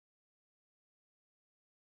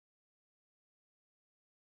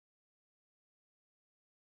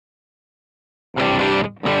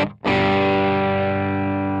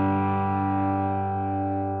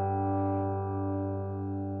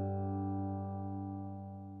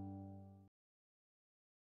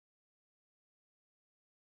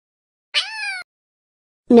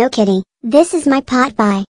No kitty, this is my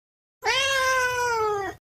potpie.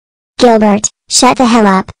 Gilbert, shut the hell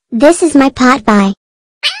up, this is my potpie.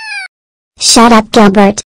 Shut up,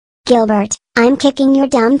 Gilbert. Gilbert, I'm kicking your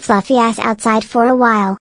dumb fluffy ass outside for a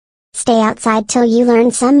while. Stay outside till you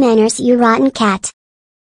learn some manners, you rotten cat.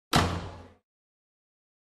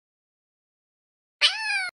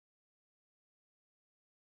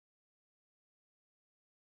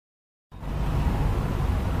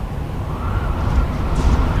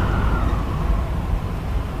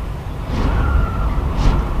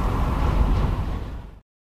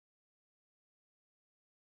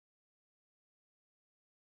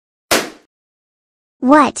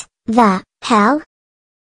 What the hell?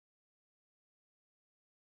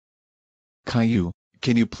 Caillou,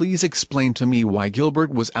 can you please explain to me why Gilbert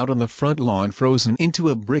was out on the front lawn frozen into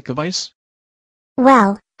a brick of ice?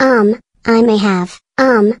 Well, I may have,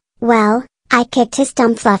 well, I kicked his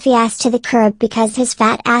dumb fluffy ass to the curb because his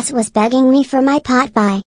fat ass was begging me for my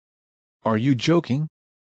potpie. Are you joking?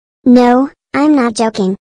 No, I'm not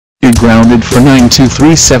joking. You're grounded for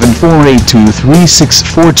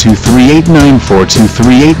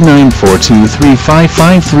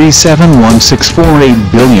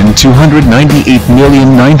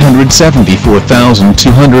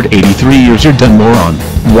years. You're done, moron.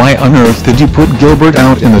 Why on earth did you put Gilbert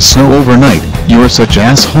out in the snow overnight? You're such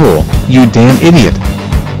asshole, you damn idiot.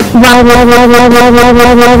 Wah wah wah wah wah wah wah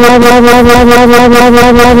wah wah wah wah wah wah wah wah wah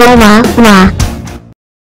wah wah wah wah.